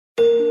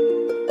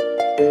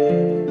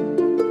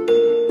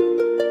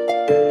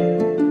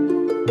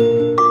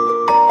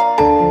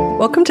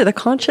Welcome to the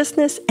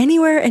Consciousness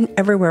Anywhere and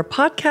Everywhere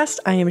podcast.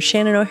 I am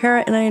Shannon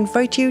O'Hara, and I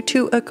invite you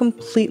to a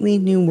completely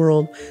new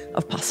world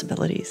of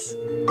possibilities.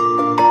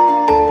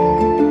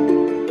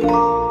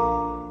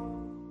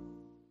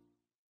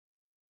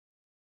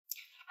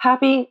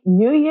 Happy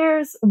New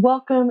Year's.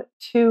 Welcome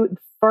to the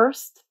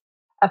first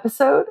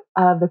episode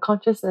of the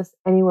Consciousness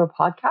Anywhere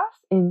podcast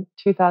in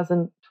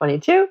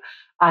 2022.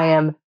 I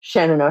am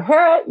Shannon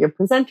O'Hara, your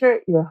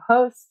presenter, your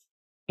host,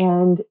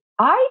 and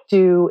I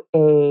do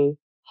a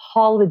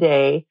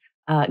holiday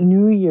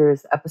New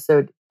Year's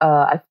episode.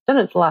 I've done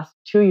it the last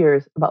 2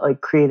 years about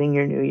like creating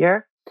your new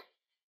year.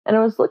 And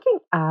I was looking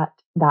at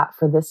that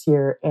for this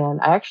year,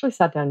 and I actually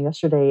sat down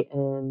yesterday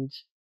and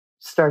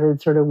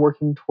started sort of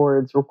working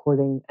towards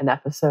recording an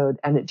episode,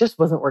 and it just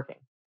wasn't working.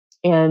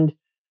 And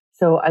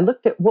so I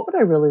looked at what would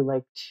I really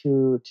like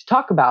to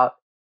talk about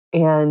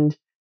and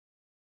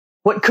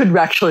what could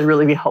actually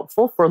really be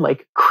helpful for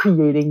like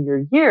creating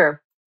your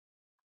year.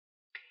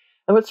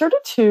 And what started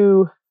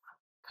to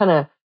kind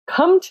of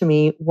come to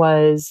me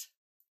was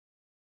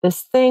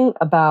this thing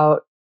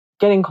about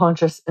getting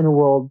conscious in a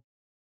world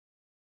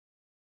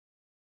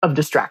of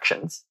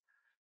distractions,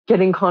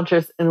 getting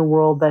conscious in a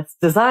world that's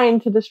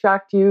designed to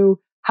distract you.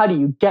 How do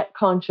you get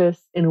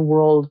conscious in a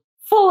world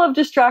full of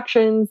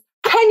distractions?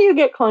 Can you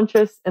get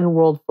conscious in a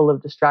world full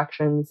of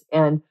distractions?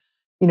 And,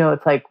 you know,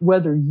 it's like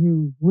whether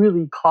you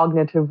really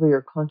cognitively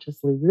or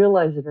consciously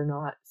realize it or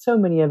not, so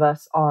many of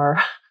us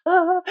are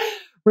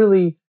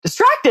really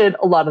distracted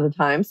a lot of the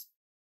times.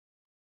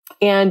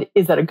 And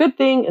is that a good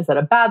thing? Is that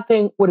a bad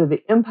thing? What are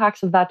the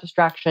impacts of that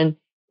distraction?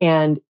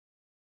 And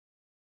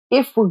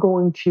if we're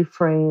going to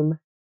frame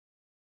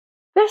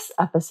this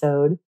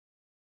episode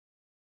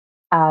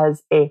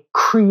as a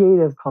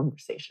creative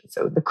conversation,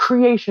 so the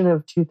creation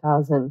of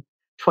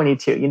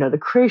 2022, you know, the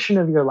creation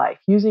of your life,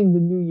 using the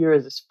new year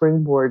as a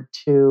springboard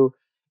to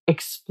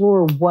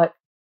explore what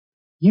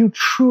you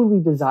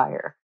truly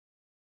desire,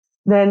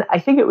 then I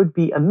think it would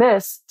be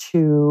amiss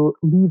to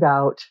leave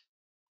out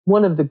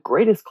one of the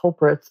greatest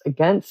culprits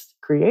against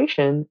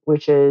creation,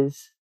 which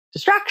is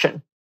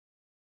distraction.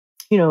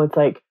 You know, it's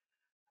like,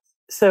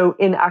 so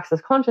in Access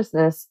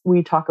Consciousness,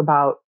 we talk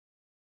about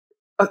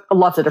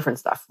lots of different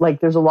stuff. Like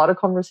there's a lot of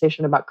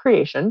conversation about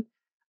creation,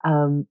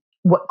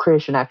 what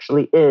creation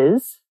actually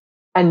is,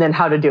 and then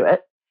how to do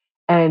it.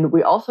 And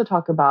we also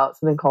talk about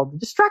something called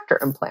the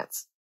distractor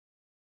implants,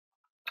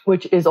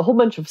 which is a whole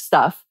bunch of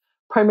stuff,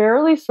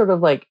 primarily sort of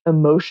like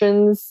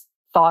emotions,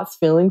 thoughts,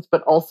 feelings,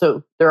 but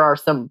also there are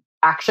some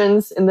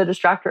actions in the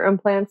distractor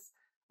implants.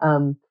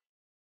 And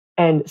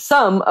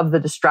some of the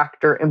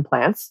distractor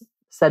implants,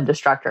 said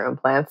distractor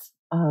implants,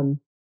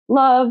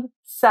 love,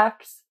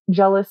 sex,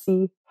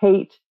 jealousy,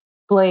 hate,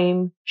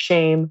 blame,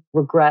 shame,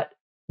 regret,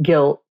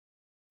 guilt,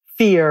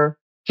 fear,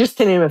 just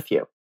to name a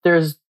few.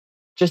 There's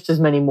just as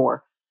many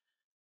more.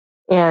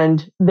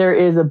 And there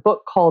is a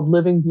book called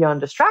Living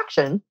Beyond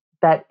Distraction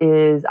that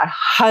is, I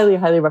highly,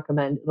 highly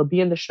recommend. It'll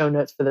be in the show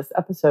notes for this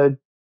episode,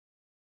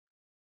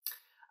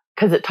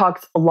 because it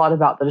talks a lot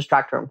about the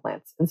distractor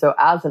implants. And so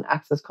as an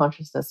Access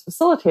Consciousness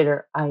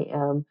facilitator, I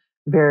am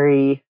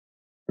very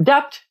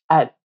adept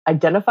at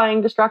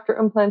identifying distractor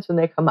implants when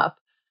they come up.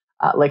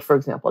 Like, for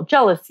example,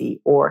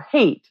 jealousy or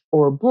hate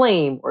or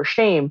blame or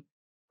shame,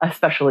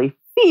 especially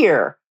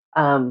fear.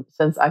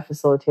 Since I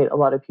facilitate a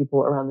lot of people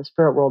around the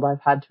spirit world,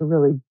 I've had to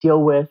really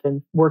deal with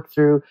and work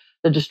through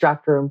the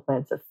distractor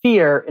implants of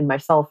fear in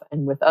myself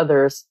and with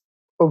others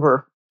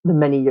over the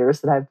many years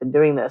that I've been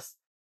doing this.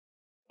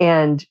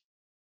 And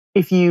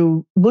if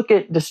you look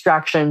at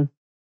distraction,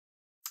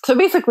 so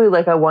basically,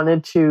 like I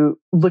wanted to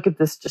look at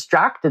this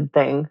distracted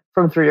thing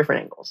from 3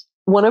 different angles.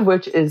 One of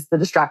which is the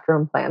distractor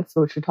implants,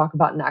 which we talk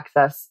about in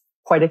Access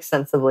quite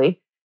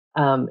extensively.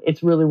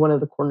 It's really one of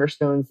the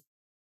cornerstones.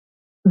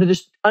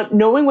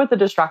 Knowing what the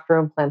distractor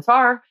implants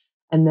are,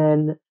 and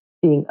then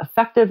being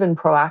effective and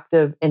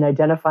proactive in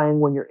identifying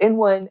when you're in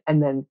one,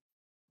 and then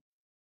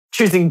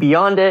choosing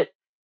beyond it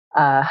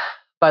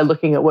by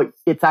looking at what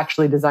it's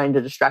actually designed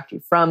to distract you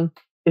from,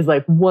 is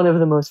like one of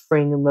the most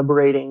freeing and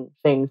liberating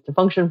things to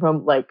function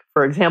from. Like,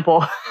 for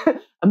example,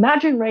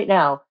 imagine right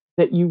now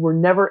that you were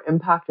never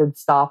impacted,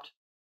 stopped,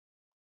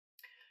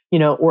 you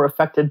know, or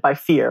affected by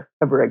fear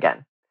ever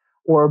again,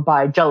 or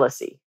by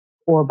jealousy,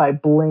 or by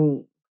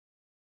blame,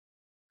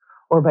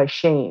 or by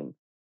shame,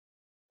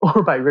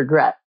 or by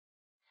regret.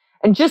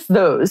 And just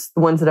those,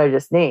 the ones that I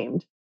just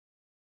named,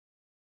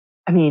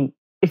 I mean,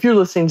 if you're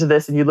listening to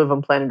this and you live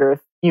on planet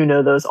Earth, you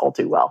know those all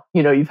too well.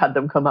 You know, you've had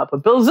them come up a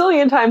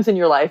bazillion times in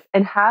your life.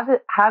 And have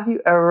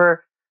you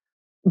ever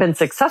been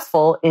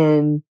successful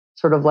in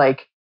sort of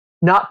like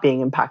not being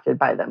impacted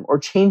by them or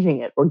changing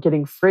it or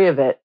getting free of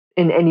it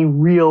in any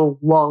real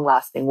long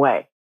lasting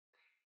way?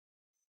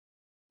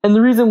 And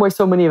the reason why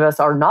so many of us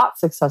are not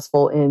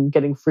successful in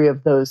getting free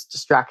of those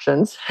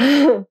distractions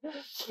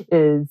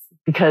is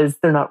because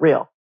they're not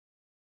real.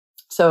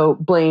 So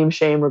blame,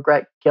 shame,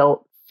 regret,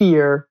 guilt,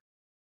 fear,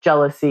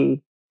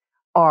 jealousy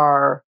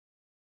are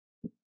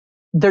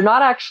they're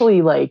not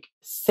actually like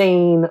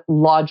sane,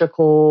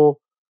 logical,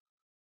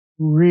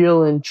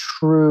 real and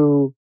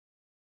true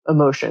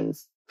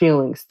emotions,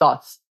 feelings,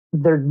 thoughts.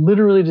 They're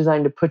literally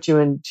designed to put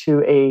you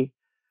to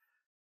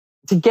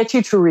get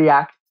you to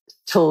react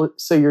so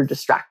you're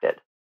distracted.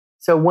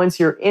 So once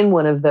you're in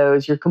one of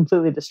those, you're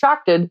completely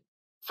distracted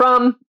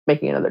from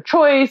making another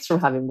choice, from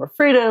having more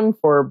freedom,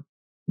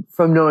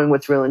 from knowing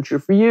what's real and true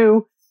for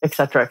you, et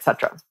cetera, et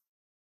cetera.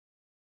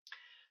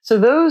 So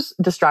those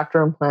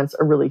distractor implants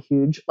are really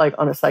huge, like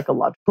on a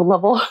psychological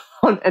level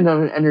and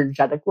on an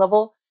energetic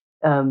level.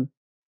 And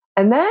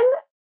then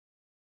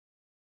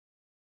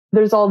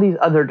there's all these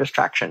other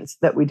distractions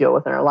that we deal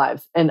with in our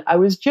lives. And I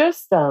was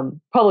just,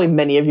 probably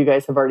many of you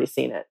guys have already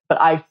seen it, but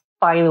I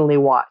finally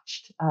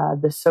watched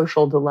The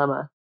Social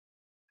Dilemma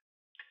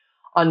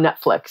on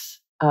Netflix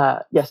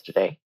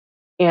yesterday.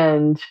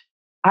 And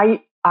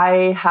I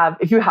have,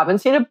 if you haven't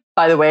seen it,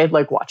 by the way,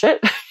 like watch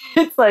it.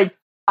 It's like,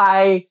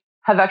 I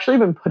have actually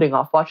been putting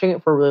off watching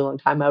it for a really long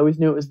time. I always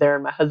knew it was there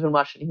and my husband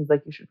watched it and he's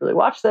like, you should really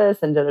watch this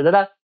and da da da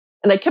da.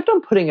 And I kept on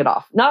putting it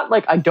off. Not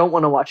like I don't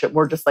want to watch it,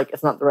 more just like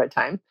it's not the right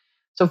time.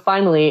 So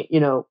finally,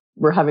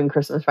 we're having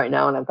Christmas right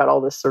now and I've got all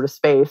this sort of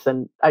space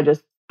and I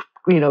just,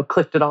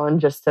 clicked it on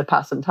just to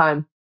pass some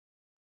time.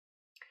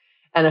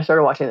 And I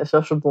started watching The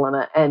Social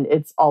Dilemma, and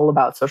it's all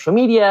about social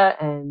media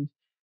and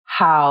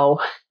how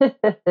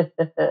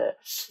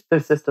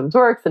those systems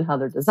works and how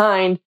they're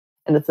designed.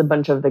 And it's a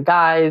bunch of the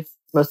guys,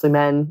 mostly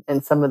men,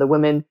 and some of the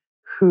women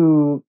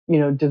who,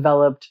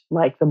 developed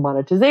like the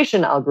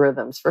monetization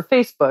algorithms for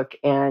Facebook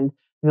and,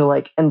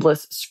 like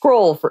endless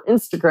scroll for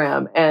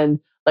Instagram and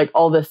like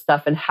all this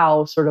stuff, and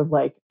how sort of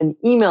like an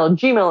Gmail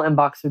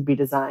inbox would be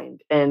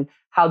designed and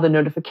how the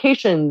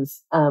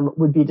notifications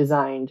would be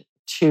designed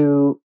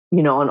to,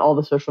 on all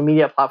the social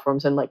media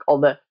platforms, and like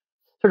all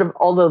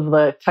of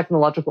the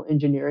technological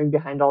engineering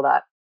behind all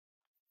that,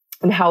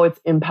 and how it's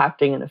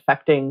impacting and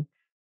affecting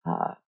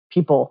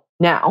people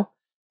now.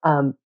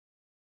 And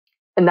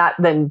that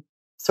then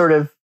sort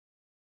of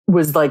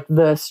was like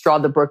the straw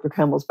that broke the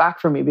camel's back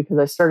for me, because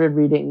I started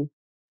reading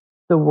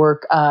the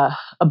work, a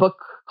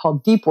book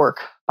called Deep Work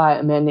by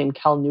a man named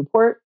Cal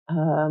Newport.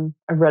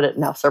 I've read it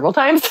now several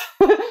times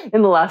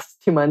in the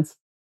last 2 months.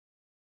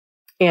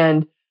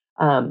 And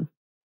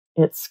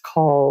it's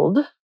called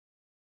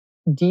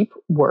Deep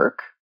Work.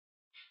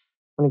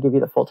 I'm going to give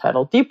you the full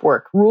title. Deep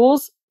Work: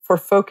 Rules for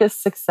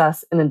Focused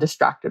Success in a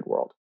Distracted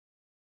World.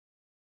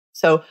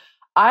 So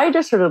I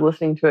just started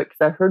listening to it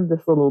because I heard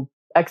this little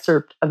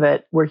excerpt of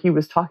it where he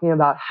was talking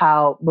about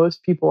how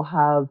most people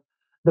have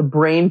the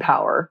brain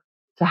power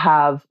to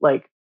have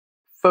like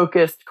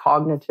focused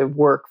cognitive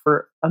work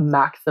for a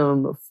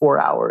maximum of 4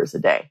 hours a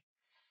day.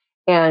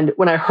 And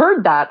when I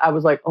heard that, I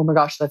was like, oh my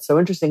gosh, that's so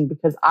interesting,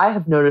 because I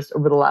have noticed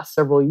over the last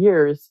several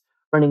years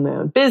running my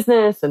own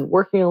business and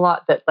working a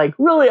lot that like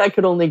really I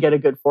could only get a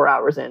good 4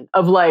 hours in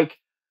of like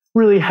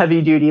really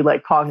heavy duty,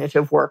 like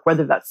cognitive work,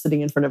 whether that's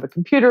sitting in front of a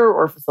computer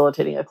or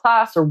facilitating a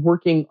class or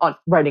working on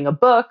writing a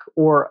book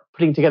or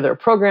putting together a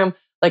program.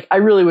 Like I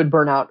really would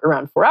burn out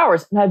around 4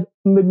 hours, and I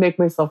would make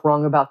myself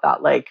wrong about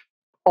that like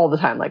all the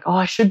time. Like, oh,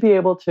 I should be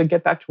able to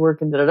get back to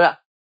work and da da da.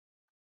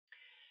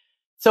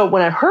 So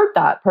when I heard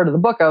that part of the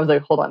book, I was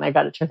like, hold on, I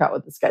got to check out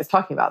what this guy's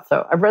talking about.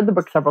 So I've read the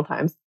book several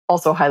times,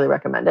 also highly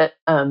recommend it.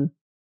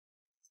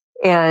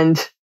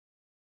 And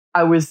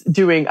I was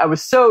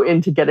so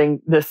into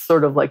getting this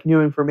sort of like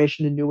new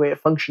information and new way of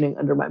functioning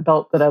under my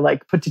belt that I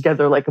like put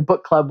together like a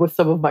book club with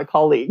some of my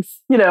colleagues,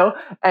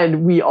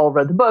 and we all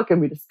read the book and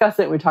we discuss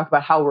it and we talk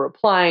about how we're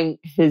applying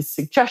his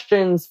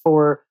suggestions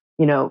for,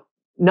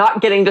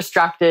 not getting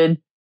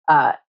distracted.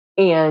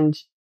 And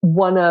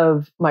one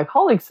of my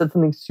colleagues said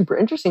something super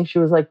interesting. She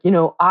was like,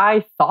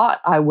 I thought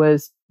I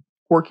was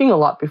working a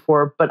lot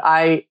before, but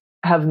I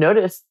have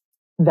noticed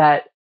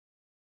that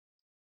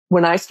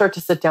when I start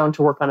to sit down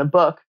to work on a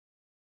book,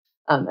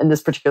 and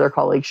this particular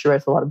colleague, she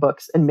writes a lot of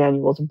books and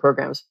manuals and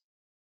programs,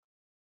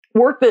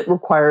 work that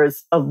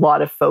requires a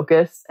lot of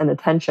focus and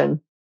attention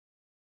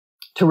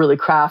to really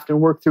craft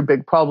and work through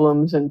big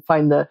problems and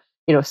find the,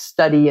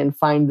 study and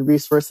find the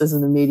resources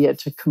in the media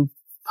to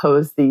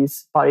compose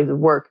these bodies of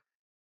work.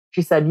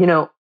 She said,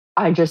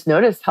 I just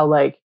noticed how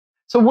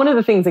so one of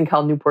the things in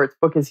Cal Newport's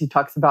book is he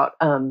talks about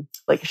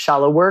like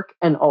shallow work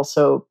and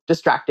also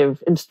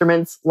distractive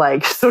instruments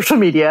like social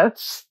media,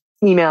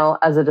 email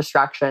as a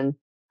distraction,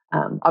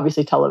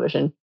 obviously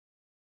television.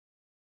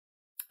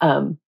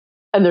 And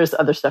there's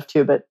other stuff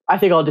too, but I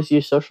think I'll just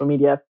use social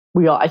media.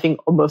 I think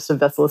most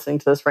of us listening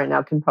to this right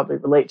now can probably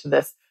relate to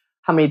this.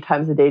 How many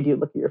times a day do you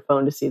look at your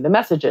phone to see the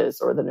messages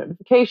or the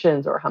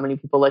notifications, or how many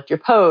people liked your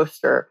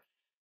post, or,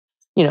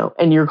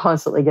 and you're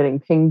constantly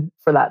getting pinged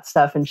for that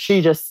stuff. And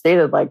she just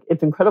stated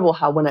it's incredible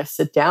how when I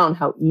sit down,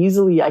 how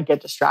easily I get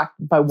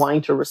distracted by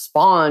wanting to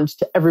respond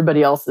to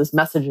everybody else's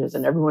messages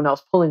and everyone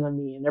else pulling on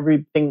me and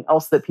everything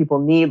else that people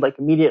need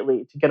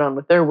immediately to get on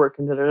with their work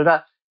and da da da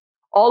da.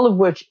 All of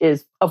which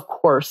is, of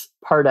course,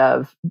 part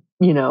of,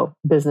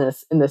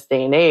 business in this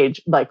day and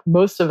age. Like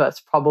most of us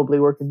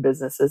probably work in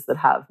businesses that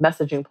have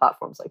messaging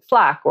platforms like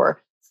Slack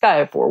or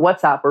Skype or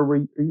WhatsApp, or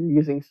you're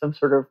using some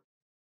sort of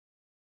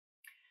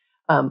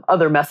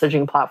other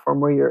messaging platform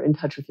where you're in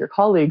touch with your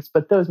colleagues.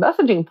 But those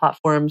messaging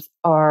platforms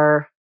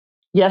are,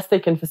 yes, they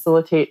can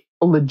facilitate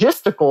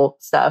logistical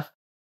stuff,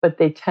 but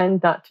they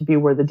tend not to be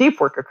where the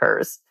deep work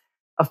occurs.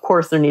 Of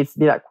course, there needs to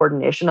be that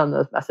coordination on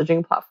those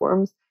messaging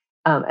platforms.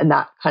 And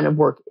that kind of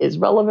work is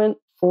relevant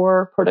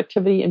for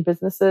productivity in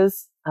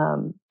businesses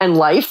and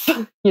life,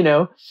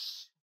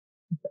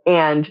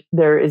 And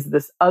there is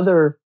this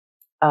other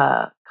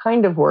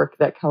kind of work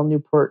that Cal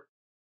Newport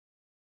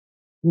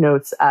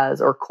notes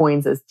as, or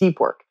coins as, deep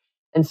work.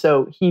 And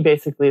so he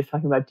basically is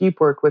talking about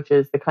deep work, which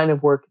is the kind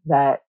of work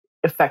that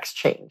affects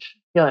change.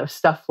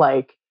 Stuff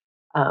like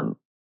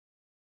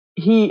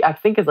he, I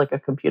think, is like a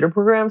computer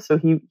programmer.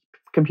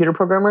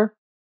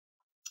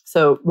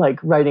 So like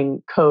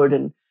writing code,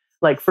 and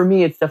like for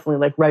me, it's definitely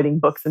like writing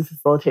books and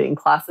facilitating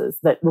classes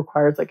that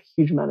requires like a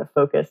huge amount of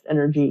focused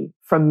energy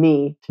from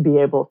me to be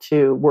able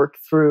to work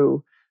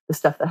through the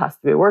stuff that has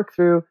to be worked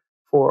through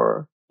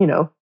for,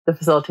 the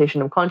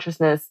facilitation of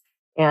consciousness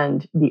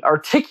and the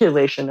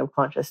articulation of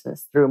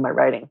consciousness through my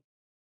writing.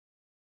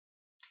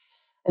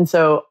 And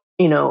so,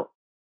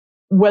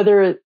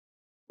 whether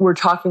we're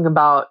talking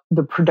about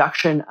the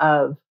production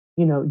of,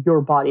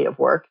 your body of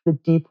work, the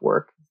deep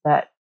work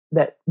that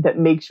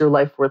makes your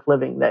life worth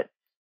living, that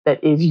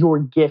is your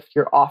gift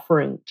you're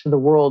offering to the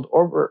world,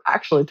 or we're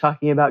actually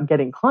talking about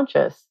getting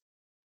conscious,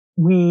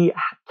 we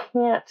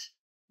can't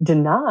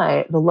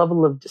deny the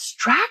level of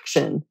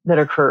distraction that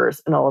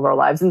occurs in all of our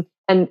lives,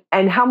 and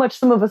how much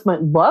some of us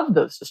might love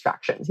those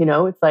distractions.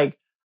 It's like,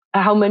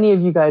 how many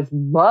of you guys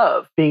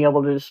love being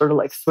able to just sort of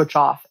like switch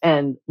off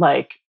and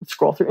like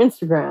scroll through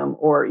Instagram,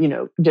 or,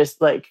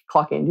 just like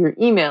clock into your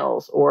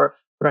emails, or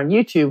put on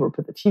YouTube, or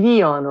put the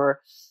TV on,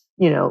 or,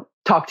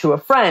 talk to a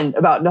friend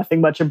about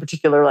nothing much in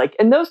particular. Like,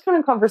 and those kind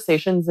of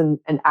conversations and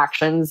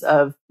actions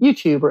of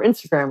YouTube or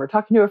Instagram or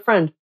talking to a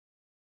friend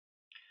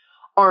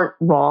aren't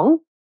wrong.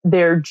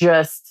 They're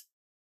just,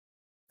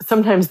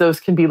 sometimes those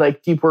can be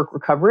like deep work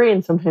recovery,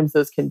 and sometimes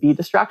those can be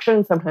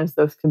distraction. Sometimes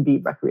those can be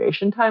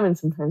recreation time, and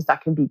sometimes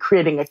that can be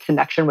creating a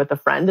connection with a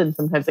friend, and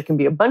sometimes it can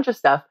be a bunch of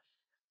stuff.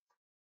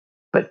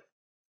 But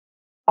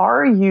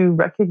are you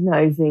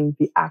recognizing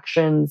the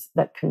actions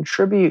that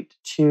contribute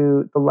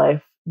to the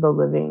life, the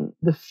living,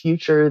 the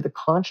future, the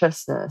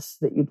consciousness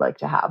that you'd like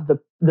to have,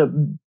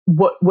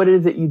 what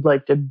is it you'd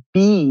like to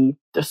be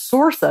the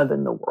source of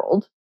in the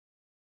world?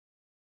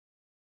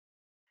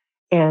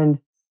 And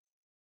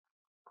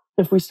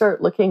if we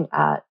start looking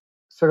at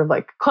sort of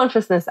like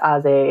consciousness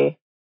as a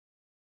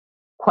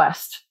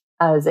quest,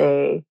 as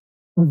a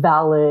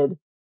valid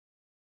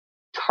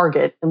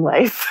target in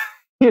life,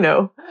 we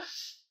live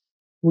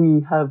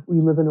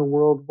in a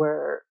world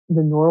where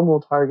the normal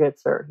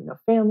targets are,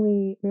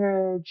 family,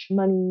 marriage,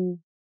 money,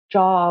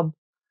 job,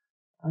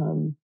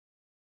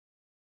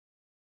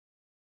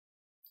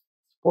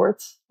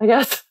 sports, I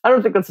guess. I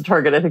don't think that's a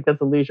target. I think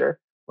that's a leisure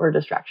or a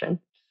distraction,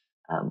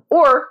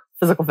 or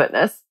physical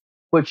fitness,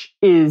 which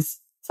is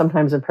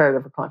sometimes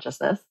imperative for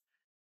consciousness.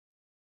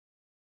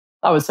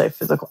 I would say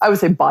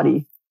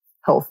body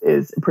health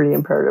is pretty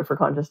imperative for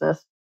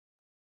consciousness.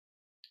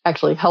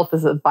 Actually, health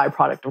is a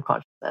byproduct of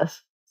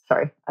consciousness.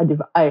 Sorry, I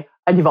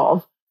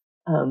devolve.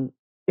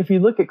 If you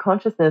look at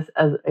consciousness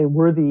as a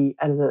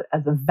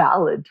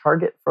valid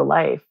target for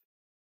life,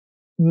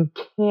 you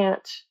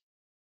can't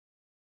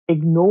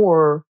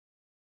ignore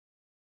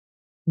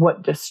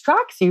what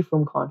distracts you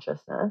from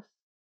consciousness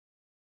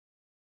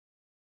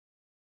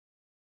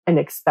and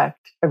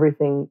expect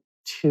everything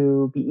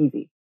to be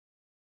easy.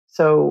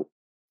 So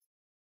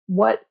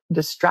what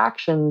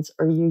distractions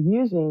are you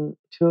using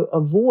to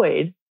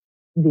avoid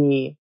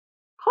the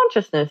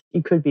consciousness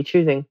you could be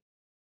choosing?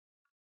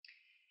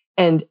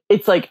 And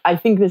it's like, I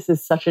think this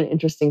is such an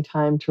interesting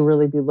time to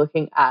really be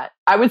looking at.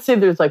 I would say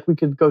there's a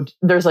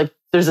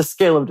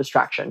scale of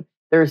distraction.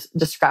 There's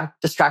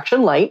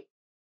distraction light,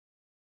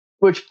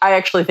 which I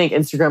actually think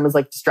Instagram is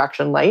like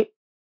distraction light.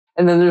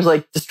 And then there's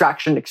like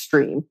distraction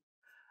extreme,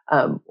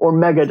 or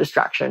mega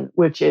distraction,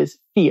 which is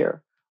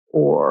fear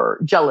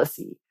or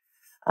jealousy,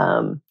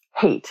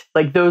 hate.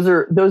 Like those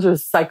are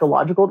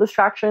psychological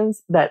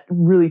distractions that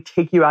really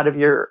take you out of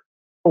your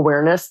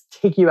awareness,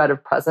 take you out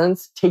of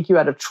presence, take you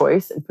out of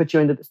choice, and put you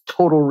into this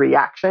total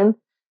reaction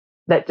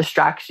that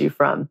distracts you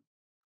from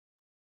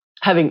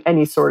having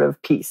any sort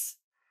of peace.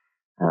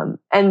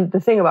 And the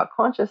thing about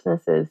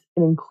consciousness is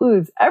it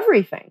includes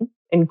everything,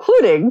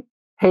 including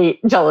hate,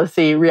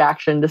 jealousy,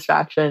 reaction,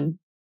 distraction,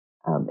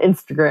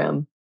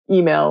 Instagram,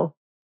 email.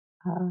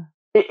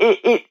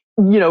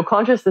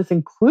 Consciousness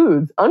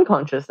includes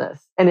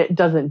unconsciousness, and it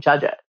doesn't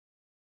judge it.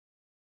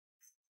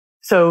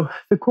 So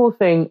the cool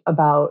thing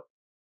about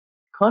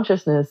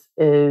consciousness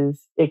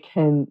is it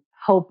can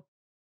help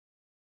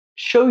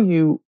show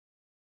you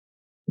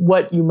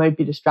what you might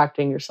be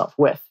distracting yourself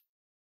with.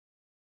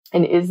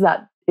 And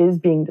is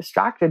being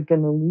distracted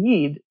going to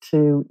lead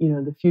to,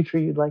 the future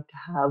you'd like to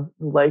have,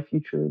 the life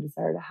you truly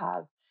desire to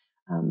have,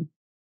 and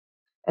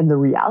the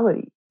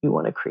reality you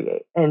want to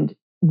create? And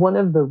one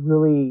of the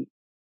really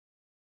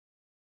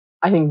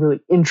I think,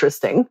 really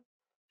interesting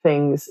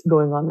things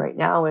going on right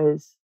now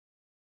is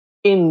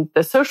in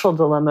the social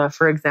dilemma,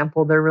 for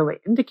example, they're really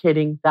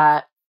indicating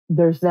that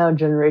there's now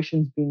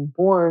generations being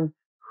born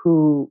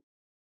who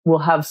will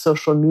have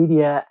social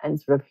media and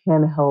sort of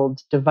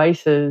handheld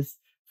devices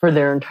for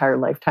their entire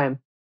lifetime,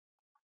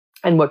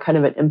 and what kind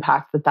of an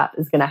impact that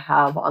is going to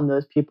have on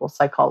those people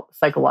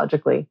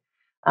psychologically,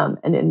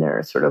 and in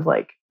their sort of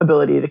like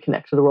ability to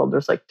connect to the world.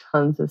 There's like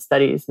tons of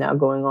studies now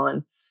going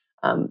on.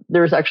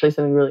 There's actually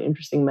something really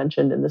interesting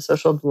mentioned in the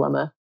social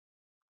dilemma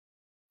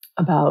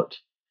about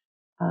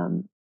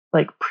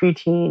like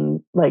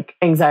preteen, like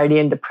anxiety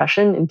and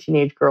depression in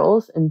teenage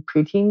girls and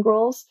preteen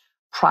girls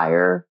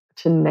prior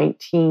to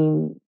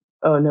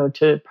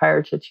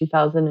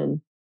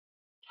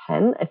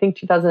 2010. I think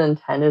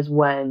 2010 is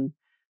when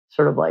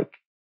sort of like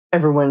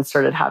everyone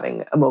started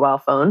having a mobile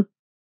phone.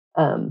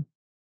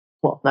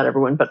 Well, not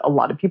everyone, but a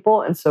lot of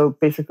people. And so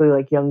basically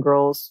like young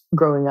girls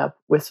growing up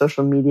with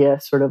social media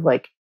sort of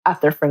like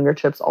at their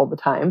fingertips all the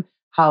time,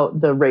 how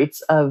the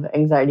rates of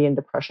anxiety and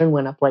depression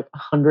went up like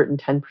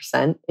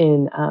 110%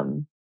 in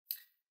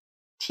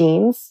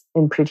teens,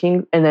 in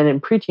preteen. And then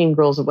in preteen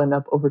girls, it went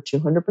up over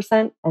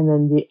 200%. And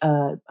then the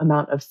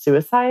amount of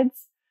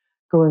suicides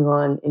going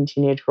on in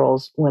teenage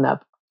girls went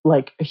up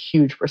like a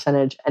huge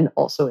percentage, and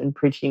also in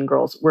preteen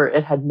girls where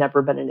it had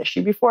never been an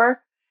issue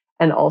before.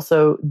 And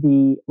also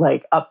the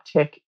like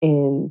uptick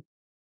in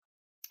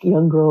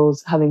young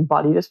girls having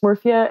body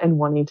dysmorphia and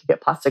wanting to get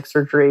plastic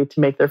surgery to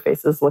make their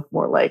faces look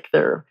more like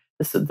the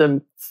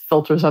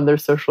filters on their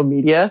social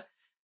media,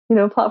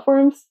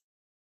 platforms,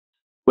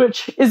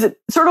 which is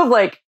sort of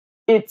like,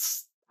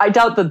 I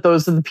doubt that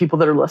those are the people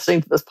that are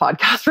listening to this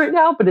podcast right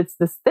now, but it's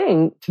this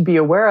thing to be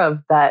aware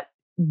of, that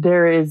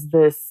there is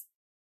this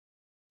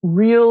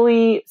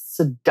really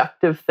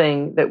seductive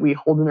thing that we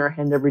hold in our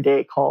hand every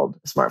day called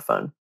a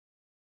smartphone.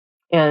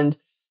 And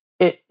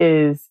it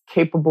is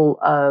capable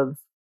of,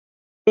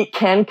 it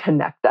can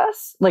connect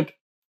us like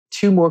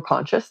to more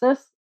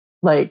consciousness.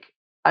 Like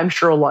I'm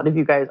sure a lot of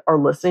you guys are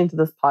listening to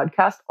this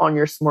podcast on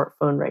your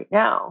smartphone right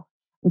now.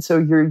 And so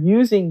you're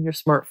using your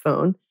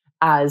smartphone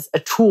as a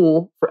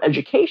tool for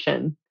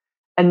education.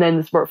 And then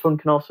the smartphone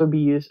can also be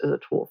used as a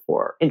tool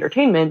for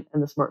entertainment.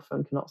 And the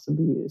smartphone can also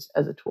be used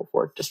as a tool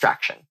for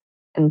distraction.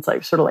 And it's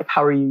like, sort of like,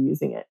 how are you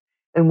using it?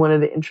 And one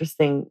of the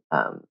interesting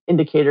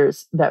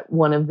indicators that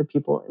one of the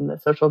people in the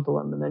social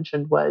dilemma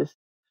mentioned was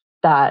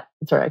that,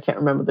 sorry, I can't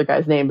remember the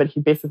guy's name, but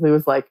he basically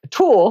was like, a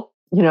tool,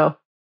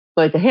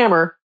 like a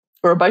hammer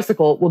or a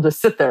bicycle will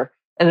just sit there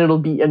and it'll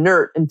be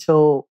inert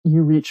until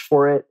you reach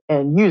for it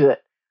and use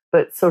it.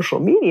 But social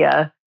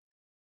media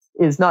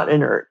is not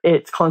inert.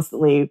 It's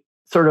constantly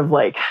sort of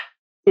like,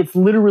 it's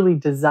literally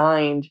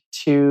designed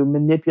to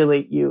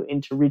manipulate you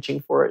into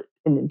reaching for it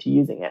and into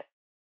using it,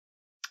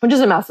 which is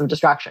a massive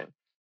distraction.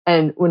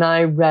 And when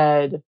I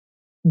read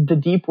the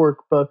Deep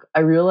Work book, I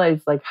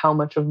realized like how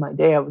much of my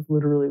day I was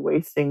literally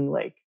wasting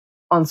like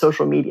on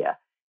social media.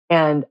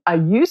 And I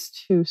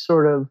used to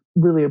sort of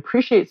really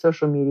appreciate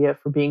social media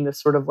for being this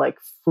sort of like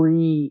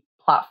free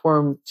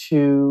platform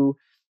to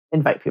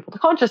invite people to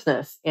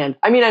consciousness. And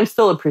I mean, I'm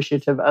still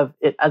appreciative of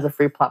it as a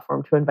free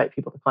platform to invite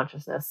people to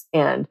consciousness,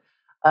 and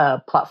a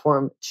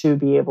platform to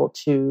be able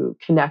to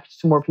connect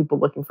to more people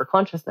looking for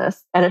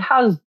consciousness. And it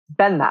has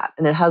been that,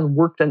 and it has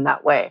worked in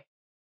that way.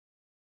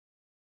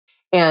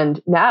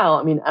 And now,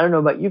 I mean, I don't know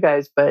about you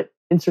guys, but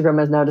Instagram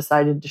has now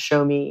decided to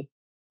show me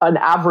an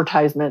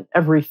advertisement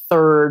every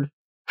third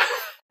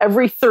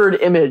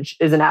image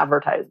is an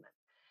advertisement.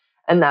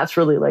 And that's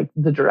really like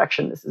the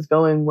direction this is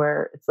going,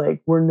 where it's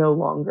like, we're no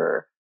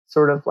longer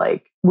sort of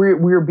like,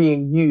 we're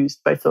being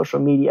used by social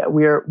media.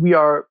 We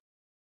are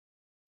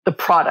the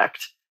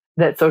product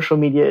that social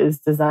media is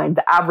designed.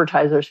 The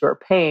advertisers who are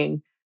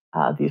paying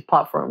these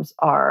platforms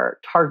are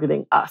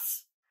targeting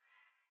us.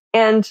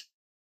 And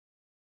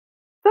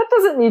that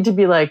doesn't need to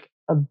be like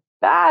a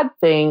bad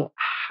thing.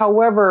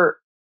 However,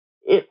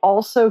 it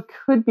also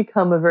could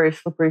become a very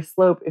slippery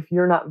slope if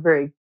you're not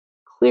very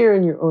clear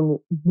in your own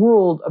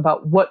world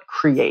about what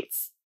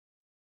creates.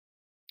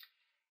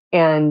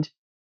 And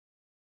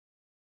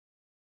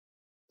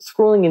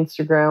scrolling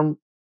Instagram,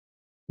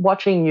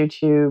 watching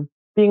YouTube,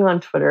 being on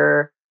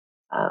Twitter,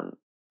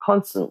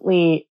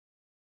 constantly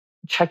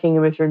checking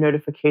in with your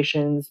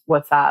notifications,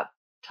 WhatsApp,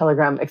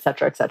 Telegram,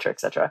 etc., etc.,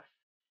 etc.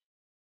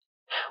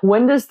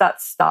 When does that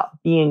stop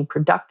being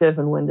productive,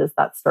 and when does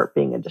that start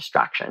being a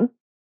distraction?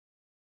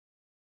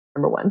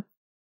 Number one.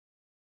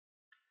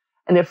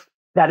 And if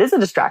that is a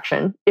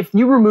distraction, if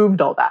you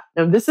removed all that,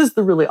 now this is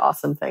the really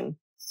awesome thing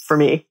for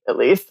me, at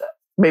least,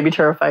 maybe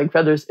terrifying for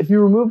others, if you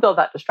removed all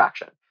that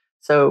distraction.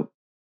 So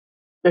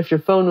if your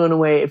phone went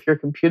away, if your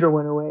computer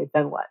went away,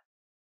 then what?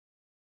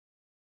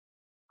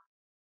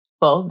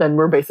 Well, then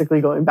we're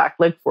basically going back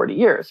like 40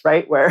 years,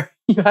 right? Where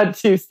you had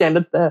to stand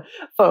at the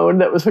phone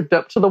that was hooked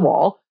up to the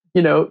wall.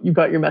 You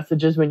got your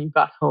messages when you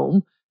got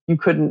home. You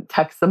couldn't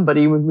text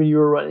somebody when you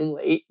were running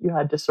late. You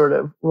had to sort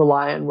of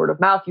rely on word of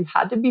mouth. You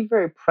had to be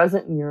very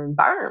present in your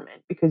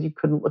environment because you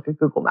couldn't look at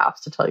Google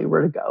Maps to tell you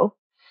where to go.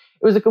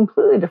 It was a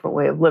completely different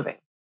way of living.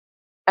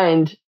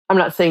 And I'm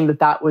not saying that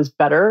that was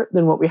better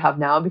than what we have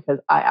now, because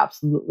I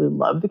absolutely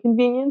love the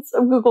convenience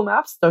of Google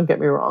Maps. Don't get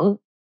me wrong.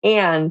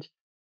 And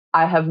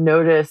I have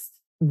noticed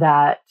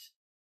that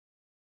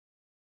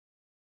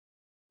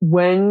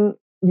when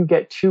you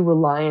get too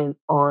reliant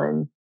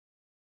on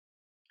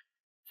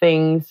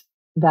things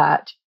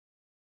that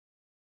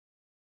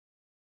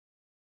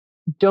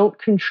don't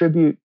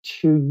contribute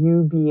to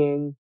you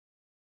being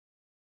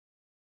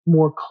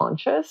more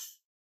conscious,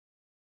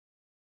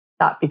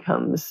 that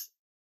becomes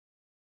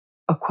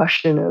a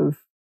question of,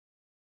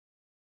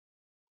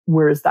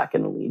 where is that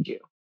going to lead you?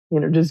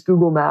 Does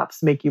Google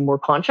Maps make you more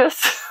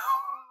conscious?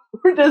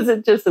 Or does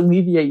it just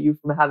alleviate you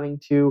from having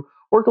to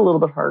work a little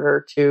bit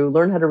harder to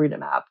learn how to read a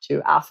map,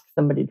 to ask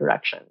somebody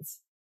directions?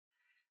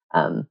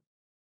 And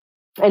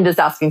does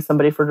asking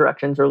somebody for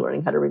directions or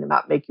learning how to read a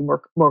map make you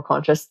more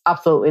conscious?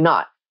 Absolutely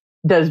not.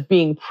 Does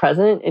being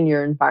present in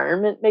your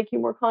environment make you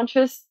more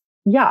conscious?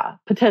 Yeah,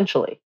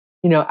 potentially.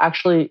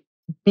 Actually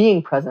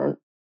being present,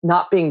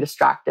 not being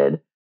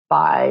distracted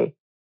by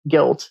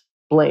guilt,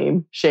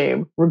 blame,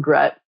 shame,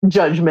 regret,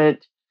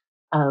 judgment,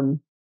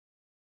 and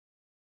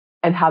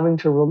having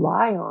to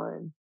rely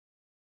on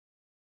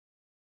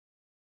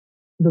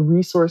the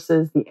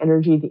resources, the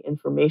energy, the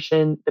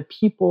information, the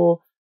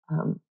people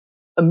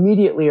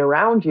immediately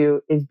around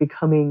you is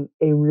becoming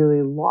a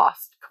really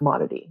lost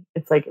commodity.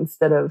 It's like,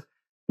 instead of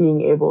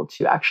being able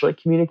to actually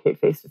communicate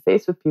face to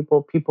face with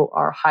people, people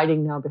are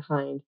hiding now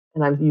behind,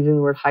 and I'm using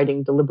the word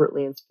hiding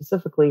deliberately and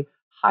specifically,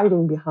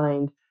 hiding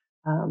behind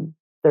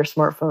their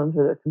smartphones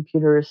or their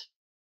computers.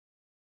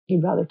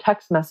 You'd rather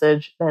text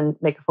message than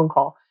make a phone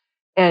call.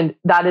 And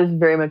that is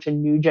very much a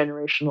new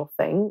generational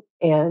thing.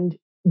 And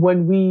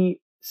when we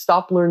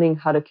stop learning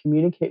how to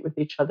communicate with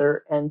each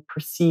other and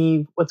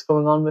perceive what's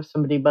going on with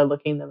somebody by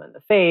looking them in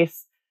the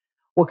face,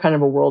 what kind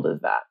of a world is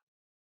that?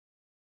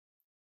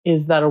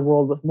 Is that a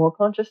world with more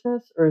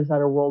consciousness, or is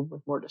that a world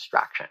with more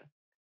distraction?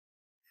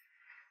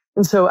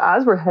 And so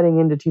as we're heading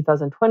into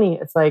 2020,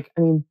 it's like,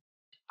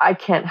 I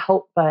can't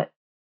help but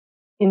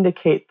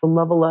indicate the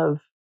level of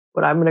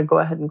what I'm going to go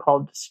ahead and call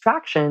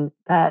distraction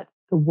that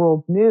the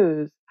world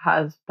news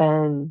has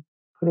been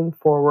putting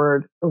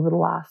forward over the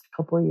last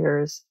couple of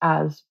years,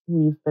 as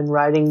we've been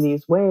riding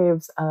these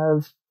waves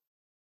of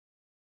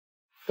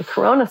the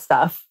corona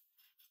stuff,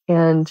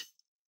 and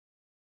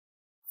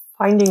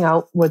finding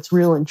out what's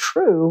real and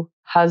true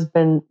has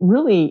been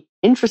really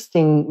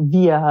interesting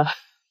via,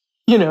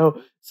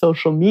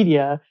 social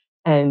media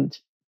and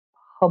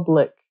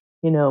public,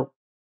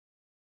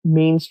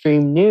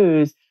 mainstream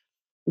news,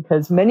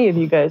 because many of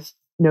you guys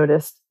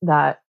noticed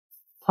that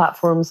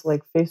platforms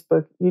like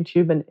Facebook,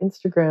 YouTube, and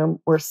Instagram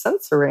were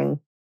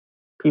censoring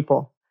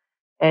people,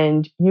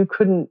 and you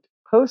couldn't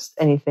post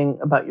anything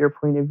about your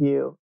point of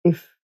view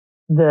if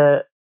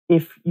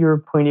your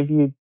point of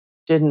view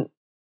didn't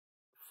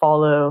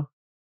follow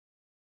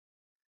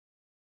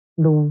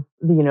the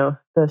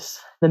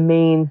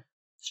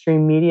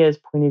mainstream media's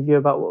point of view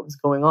about what was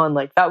going on.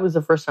 Like, that was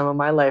the first time in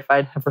my life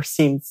I'd ever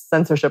seen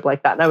censorship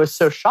like that, and I was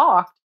so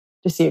shocked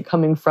to see it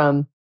coming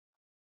from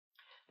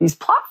these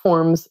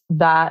platforms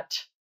that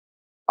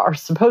are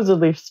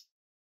supposedly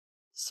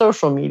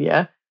social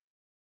media,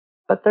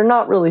 but they're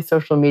not really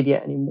social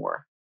media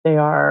anymore. They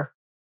are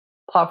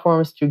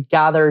platforms to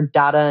gather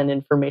data and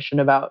information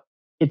about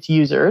its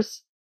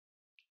users,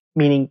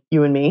 meaning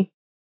you and me,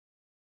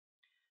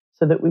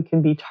 so that we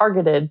can be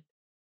targeted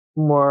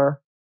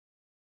more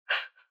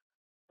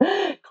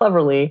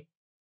cleverly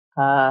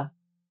by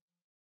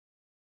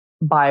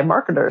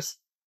marketers,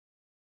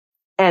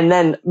 and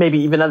then maybe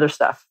even other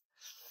stuff.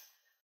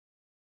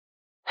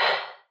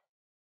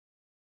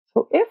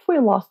 So if we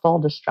lost all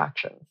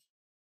distractions,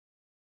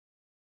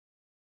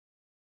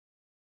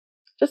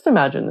 just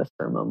imagine this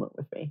for a moment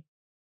with me.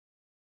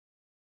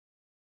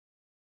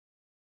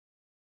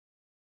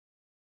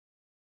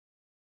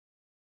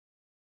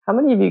 How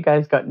many of you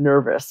guys got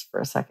nervous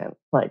for a second?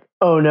 Like,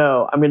 oh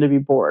no, I'm going to be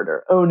bored,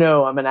 or oh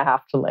no, I'm going to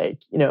have to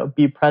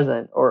be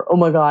present, or oh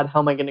my God, how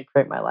am I going to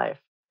create my life?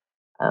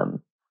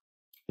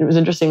 It was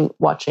interesting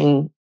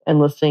watching and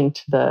listening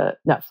to the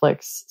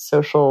Netflix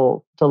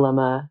Social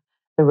Dilemma.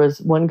 There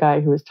was one guy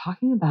who was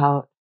talking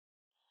about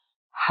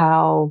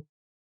how,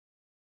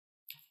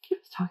 I think he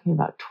was talking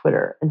about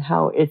Twitter, and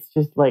how it's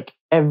just like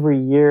every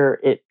year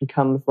it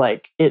becomes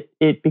like,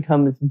 it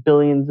becomes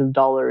billions of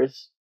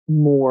dollars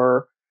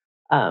more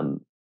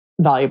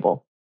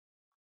valuable.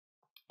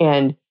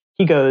 And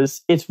he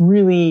goes, it's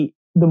really,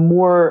 the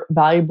more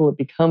valuable it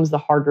becomes, the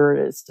harder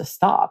it is to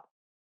stop.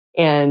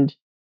 And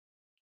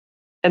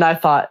I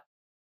thought,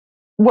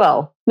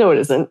 well, no, it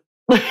isn't.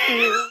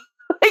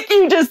 Like,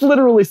 you just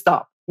literally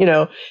stop.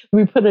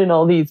 We put in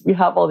we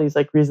have all these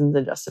like reasons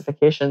and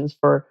justifications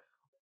for,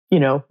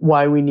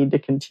 why we need to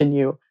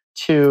continue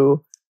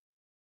to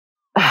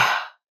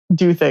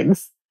do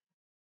things,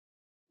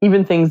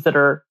 even things that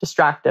are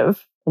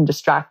distractive and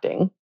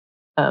distracting.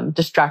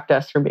 Distract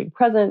us from being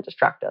present,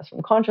 distract us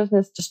from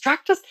consciousness,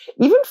 distract us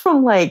even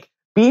from like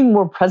being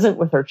more present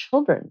with our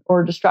children,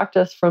 or distract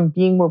us from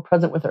being more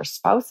present with our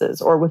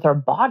spouses, or with our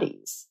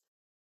bodies,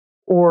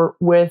 or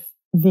with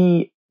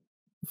the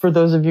for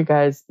those of you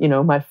guys,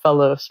 my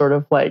fellow sort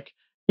of like,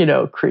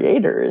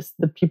 creators,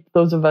 the people,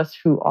 those of us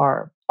who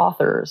are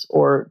authors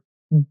or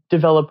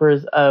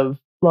developers of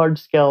large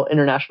scale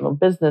international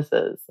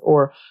businesses,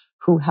 or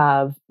who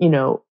have,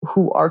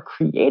 who are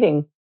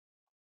creating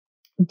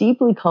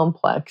deeply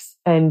complex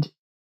and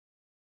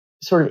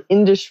sort of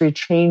industry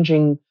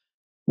changing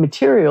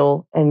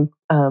material and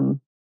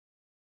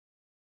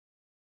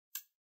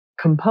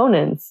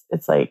components.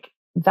 It's like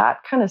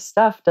that kind of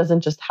stuff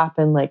doesn't just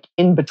happen like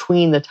in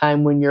between the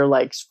time when you're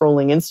like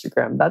scrolling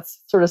Instagram. That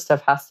sort of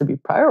stuff has to be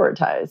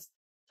prioritized.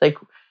 Like,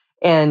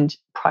 and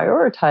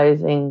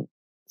prioritizing,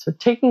 so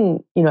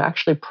taking,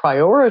 actually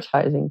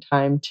prioritizing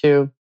time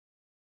to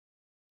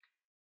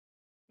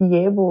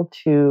be able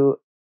to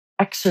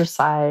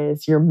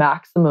exercise your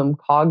maximum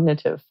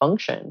cognitive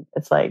function.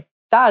 It's like,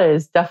 that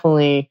is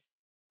definitely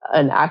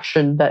an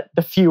action that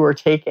the few are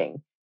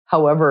taking.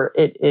 However,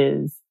 it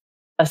is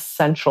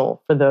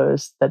essential for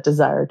those that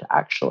desire to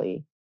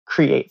actually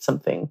create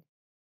something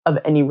of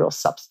any real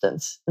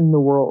substance in the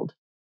world.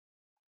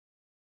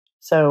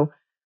 So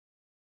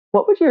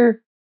what would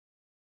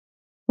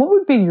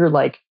be your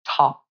like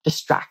top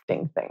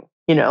distracting thing?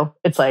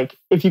 It's like,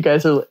 if you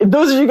guys are,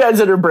 those of you guys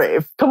that are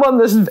brave, come on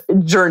this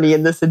journey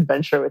and this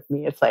adventure with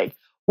me. It's like,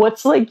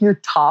 what's like your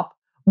top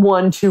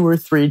 1, 2, or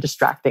 3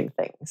 distracting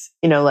things?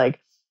 Like,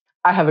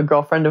 I have a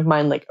girlfriend of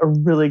mine, like a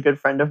really good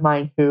friend of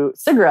mine, who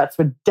cigarettes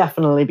would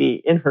definitely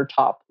be in her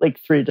top like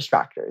 3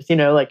 distractors.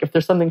 Like if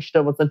there's something she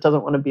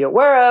doesn't want to be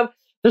aware of,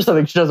 there's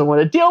something she doesn't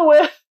want to deal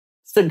with,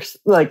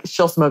 like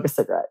she'll smoke a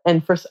cigarette.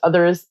 And for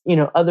others,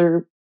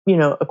 other,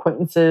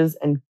 acquaintances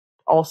and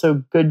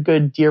also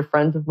good dear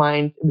friends of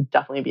mine, it would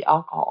definitely be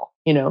alcohol.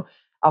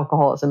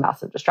 Alcohol is a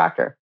massive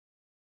distractor.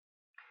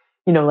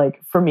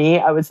 Like for me,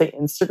 I would say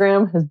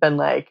Instagram has been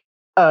like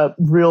a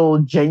real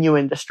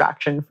genuine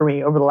distraction for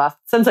me over the last,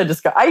 since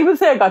I even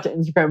say I got to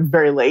Instagram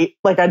very late.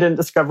 Like I didn't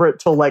discover it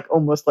till like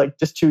almost like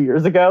just 2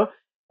 years ago.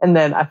 And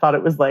then I thought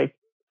it was like,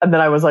 and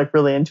then I was like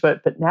really into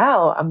it. But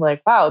now I'm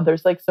like, wow,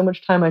 there's like so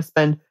much time I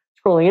spend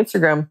scrolling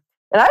Instagram.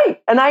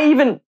 And I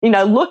even,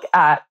 look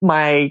at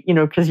my,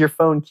 because your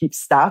phone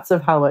keeps stats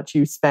of how much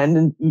you spend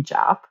in each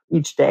app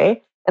each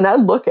day. And I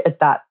look at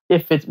that,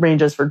 if it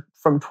ranges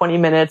from 20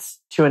 minutes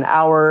to an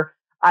hour,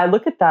 I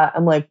look at that,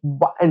 I'm like,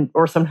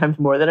 or sometimes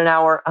more than an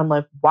hour. I'm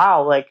like,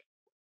 wow, like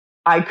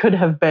I could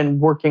have been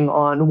working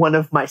on one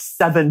of my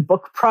 7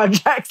 book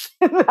projects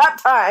in that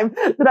time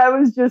that I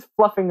was just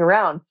fluffing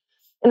around.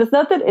 And it's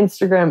not that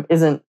Instagram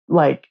isn't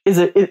like,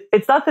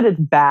 it's not that it's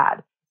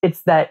bad.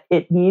 It's that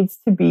it needs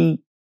to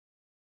be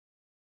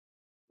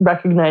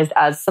recognized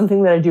as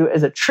something that I do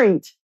as a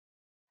treat,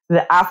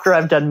 that after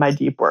I've done my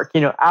deep work,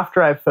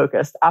 after I've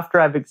focused, after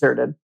I've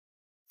exerted,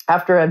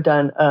 after I've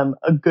done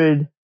a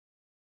good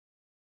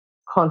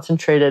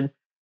concentrated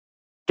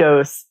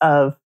dose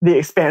of the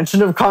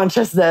expansion of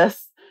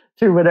consciousness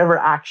through whatever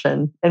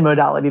action and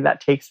modality that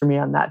takes for me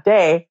on that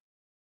day,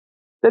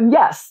 then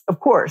yes,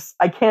 of course,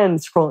 I can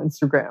scroll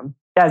Instagram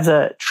as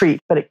a treat,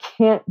 but it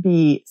can't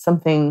be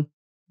something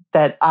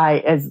that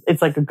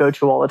it's like a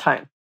go-to all the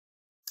time.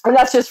 And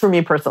that's just for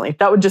me personally.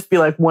 That would just be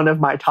like one of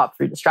my top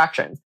 3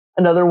 distractions.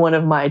 Another one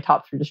of my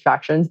top 3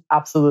 distractions,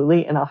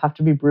 absolutely, and I'll have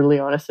to be brutally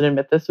honest and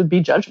admit this, would be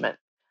judgment.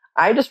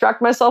 I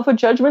distract myself with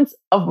judgments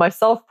of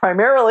myself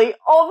primarily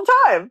all the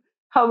time.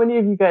 How many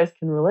of you guys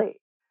can relate?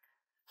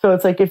 So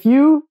it's like, if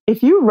you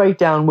write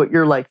down what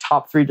your like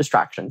top 3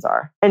 distractions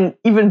are, and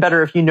even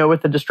better, if you know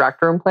what the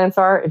distractor implants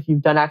are, if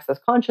you've done Access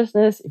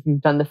Consciousness, if you've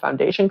done the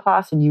foundation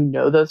class and you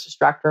know those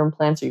distractor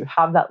implants, or you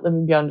have that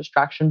Living Beyond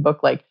Distraction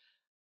book, like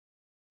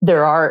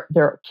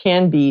there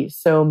can be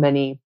so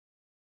many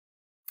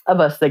of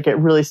us that get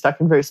really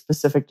stuck in very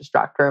specific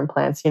distractor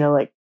implants.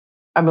 Like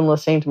I've been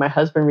listening to my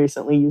husband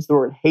recently use the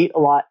word hate a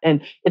lot,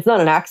 and it's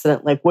not an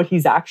accident. Like what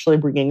he's actually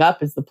bringing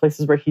up is the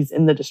places where he's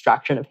in the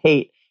distraction of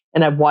hate.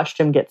 And I've watched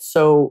him get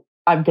so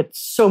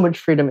much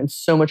freedom and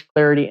so much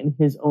clarity in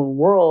his own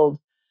world.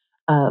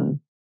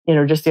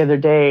 Just the other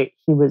day,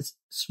 he was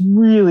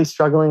really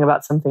struggling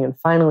about something. And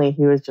finally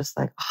he was just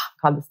like, oh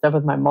God, the stuff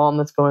with my mom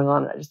that's going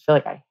on. And I just feel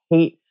like I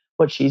hate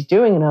what she's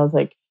doing. And I was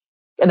like,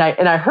 and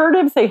I heard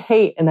him say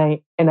hate. And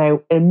I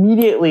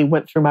immediately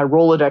went through my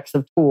Rolodex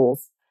of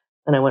tools.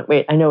 And I went,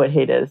 wait, I know what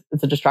hate is.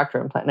 It's a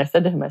distractor implant. And I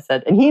said to him,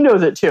 and he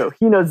knows it too.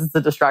 He knows it's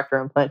a distractor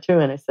implant too.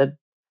 And I said,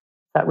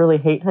 is that really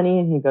hate, honey?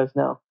 And he goes,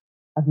 no,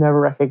 I've never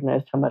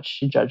recognized how much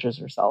she judges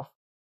herself.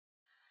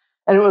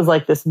 And it was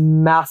like this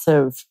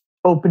massive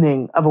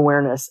opening of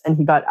awareness. And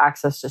he got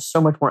access to so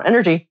much more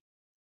energy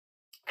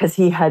because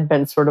he had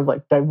been sort of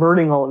like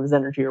diverting all of his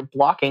energy or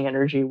blocking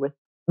energy with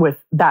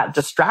that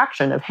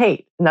distraction of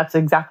hate. And that's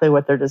exactly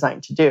what they're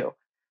designed to do.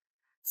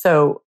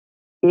 So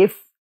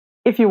if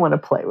you want to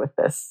play with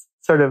this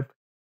sort of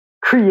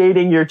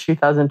creating your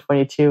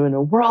 2022 in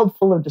a world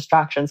full of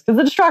distractions, because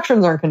the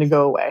distractions aren't going to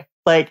go away.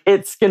 Like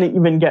it's going to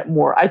even get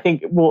more, I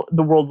think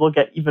the world will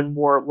get even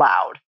more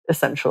loud,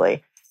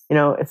 essentially.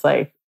 It's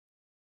like,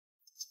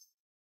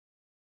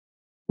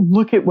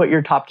 look at what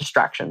your top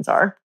distractions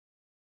are,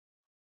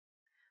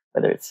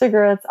 whether it's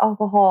cigarettes,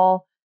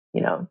 alcohol,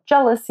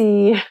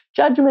 jealousy,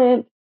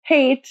 judgment,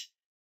 hate,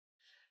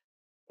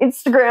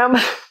 Instagram,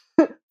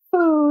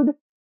 food,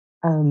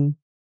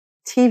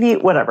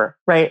 TV, whatever,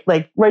 right?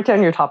 Like write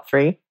down your top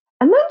 3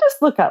 and then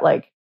just look at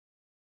like,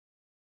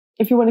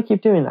 if you want to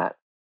keep doing that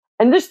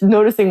and just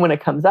noticing when it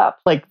comes up,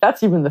 like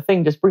that's even the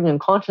thing, just bringing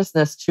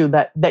consciousness to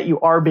that you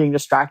are being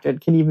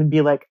distracted can even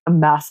be like a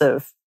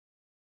massive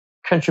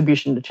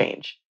contribution to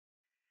change.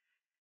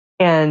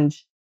 And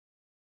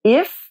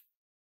if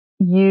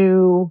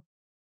you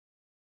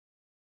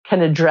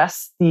can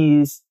address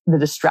the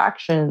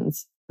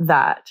distractions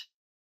that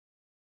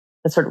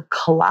sort of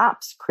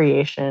collapse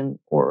creation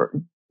or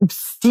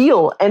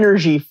steal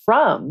energy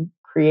from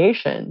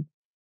creation,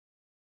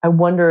 I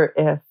wonder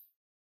if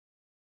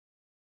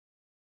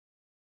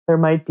there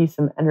might be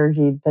some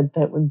energy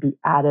that would be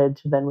added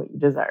to then what you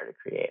desire to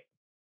create.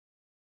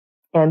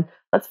 And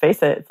let's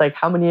face it, it's like,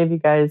 how many of you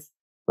guys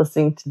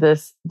listening to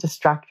this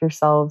distract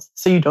yourselves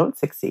so you don't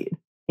succeed?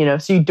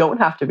 So you don't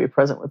have to be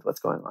present with what's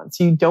going on.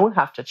 So you don't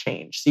have to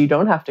change. So you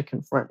don't have to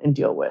confront and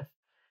deal with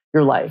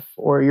your life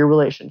or your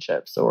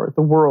relationships or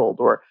the world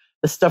or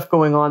the stuff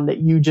going on that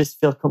you just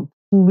feel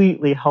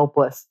completely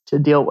helpless to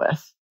deal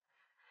with.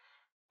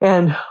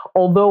 And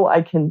although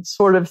I can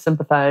sort of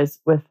sympathize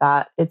with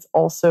that, it's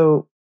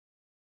also,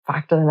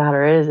 fact of the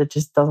matter is, it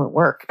just doesn't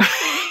work.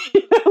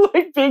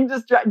 Like being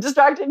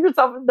distracting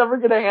yourself is never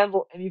going to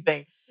handle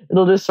anything.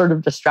 It'll just sort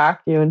of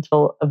distract you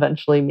until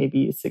eventually maybe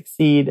you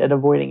succeed at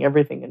avoiding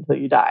everything until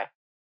you die,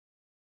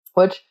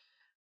 which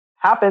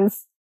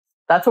happens.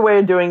 That's a way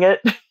of doing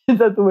it.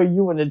 That's the way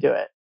you want to do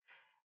it.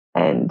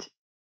 And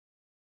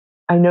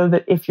I know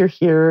that if you're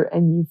here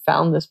and you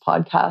found this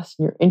podcast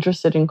and you're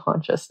interested in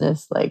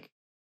consciousness, like,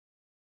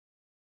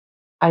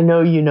 I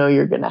know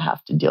you're going to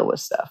have to deal with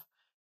stuff.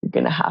 You're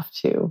going to have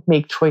to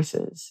make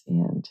choices.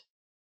 And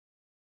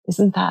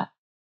isn't that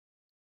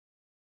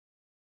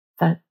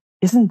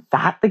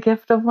the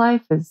gift of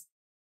life, is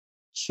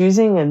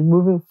choosing and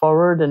moving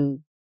forward and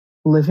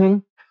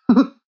living?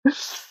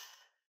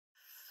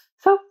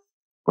 So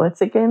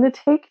what's it going to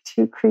take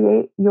to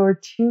create your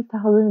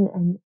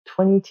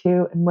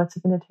 2022? And what's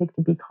it going to take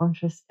to be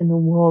conscious in a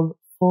world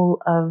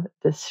full of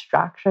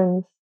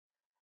distractions?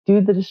 Do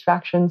the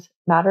distractions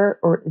matter,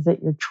 or is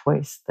it your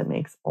choice that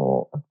makes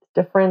all of the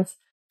difference?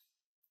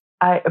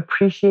 I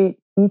appreciate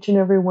each and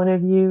every one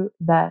of you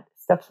that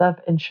steps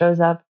up and shows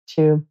up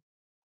to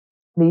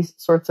these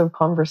sorts of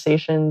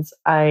conversations.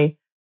 I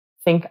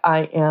think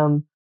I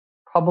am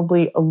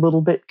probably a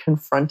little bit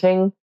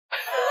confronting.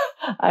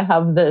 I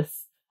have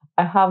this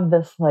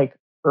like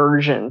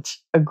urgent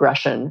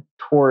aggression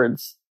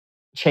towards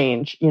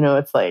change.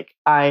 It's like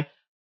oh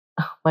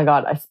my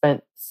God, I've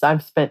spent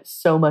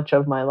so much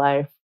of my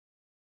life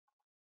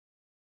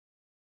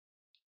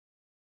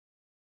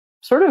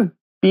sort of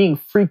being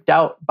freaked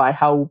out by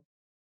how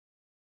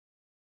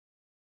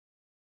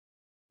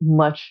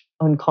much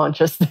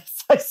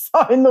unconsciousness I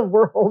saw in the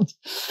world.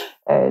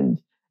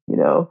 And,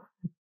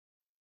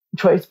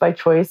 choice by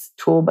choice,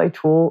 tool by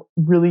tool,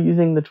 really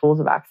using the tools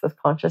of access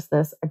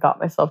consciousness, I got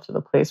myself to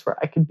the place where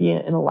I could be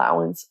an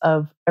allowance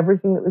of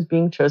everything that was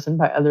being chosen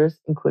by others,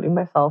 including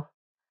myself,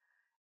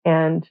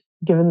 and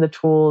given the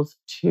tools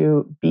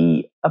to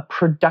be a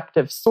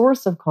productive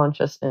source of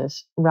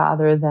consciousness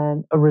rather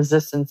than a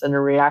resistance and a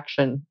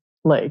reaction,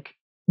 like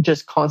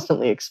just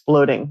constantly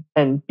exploding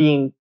and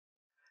being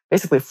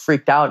basically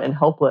freaked out and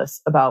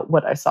helpless about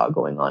what I saw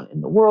going on in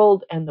the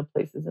world and the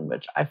places in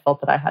which I felt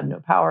that I had no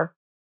power.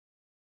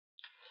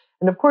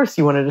 And of course,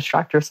 you want to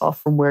distract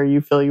yourself from where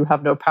you feel you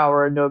have no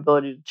power and no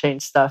ability to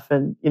change stuff.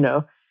 And,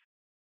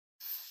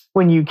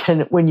 when you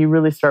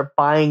really start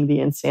buying the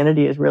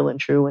insanity is real and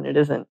true when it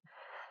isn't.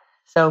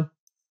 So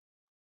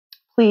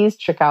please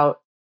check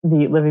out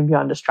the Living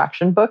Beyond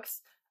Distraction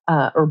books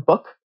or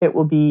book. It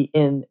will be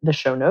in the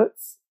show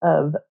notes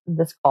of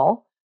this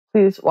call.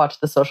 Please watch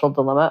The Social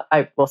Dilemma.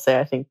 I will say,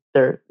 I think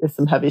there is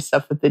some heavy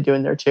stuff that they do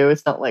in there too.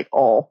 It's not like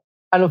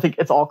I don't think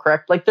it's all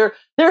correct. Like they're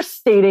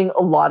stating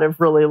a lot of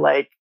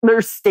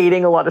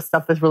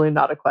stuff that's really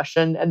not a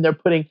question. And they're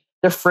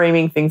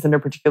framing things in a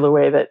particular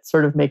way that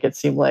sort of make it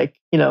seem like,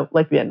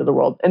 like the end of the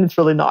world. And it's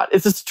really not.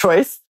 It's just a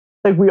choice.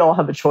 Like we all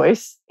have a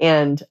choice.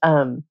 And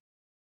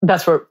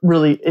that's what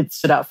really, it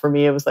stood out for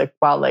me. It was like,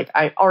 wow, like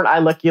aren't I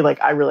lucky?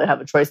 Like I really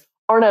have a choice.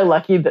 Aren't I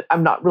lucky that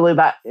I'm not really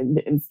that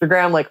into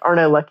Instagram? Like, aren't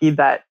I lucky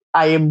that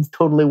I am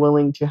totally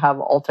willing to have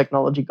all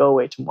technology go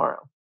away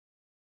tomorrow?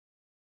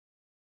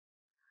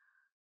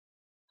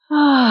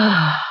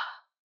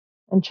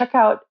 And check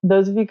out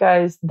those of you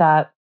guys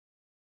that,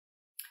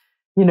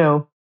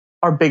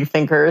 are big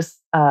thinkers,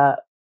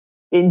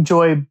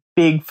 enjoy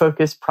big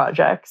focused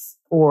projects,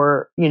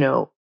 or,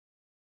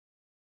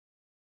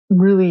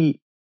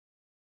 really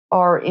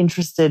are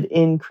interested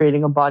in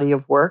creating a body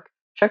of work.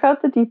 Check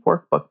out the Deep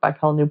Work book by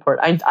Cal Newport.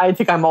 I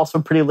think I'm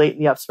also pretty late in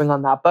the upswing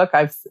on that book.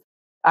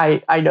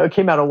 I know it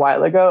came out a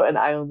while ago and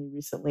I only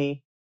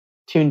recently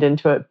tuned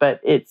into it, but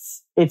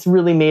it's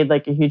really made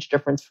like a huge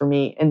difference for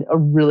me in a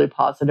really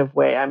positive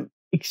way. I'm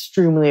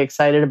extremely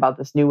excited about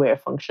this new way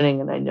of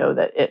functioning. And I know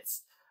that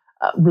it's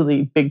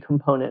really big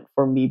component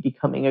for me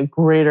becoming a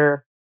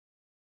greater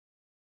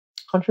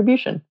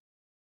contribution.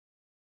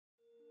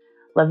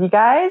 Love you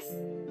guys.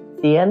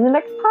 See you in the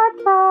next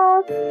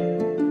podcast.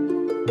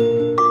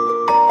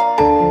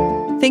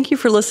 Thank you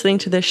for listening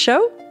to this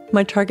show.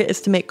 My target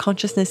is to make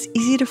consciousness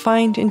easy to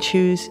find and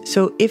choose.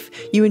 So if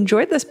you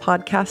enjoyed this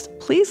podcast,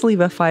 please leave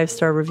a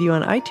 5-star review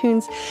on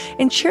iTunes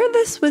and share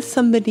this with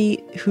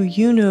somebody who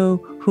you know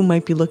who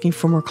might be looking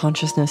for more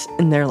consciousness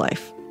in their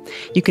life.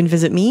 You can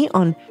visit me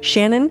on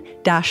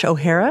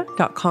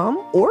shannon-o'hara.com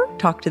or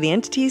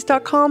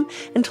talktotheentities.com.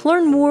 And to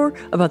learn more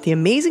about the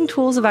amazing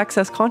tools of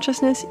Access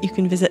Consciousness, you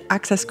can visit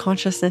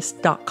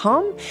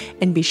accessconsciousness.com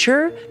and be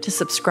sure to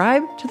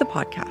subscribe to the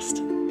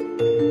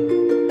podcast.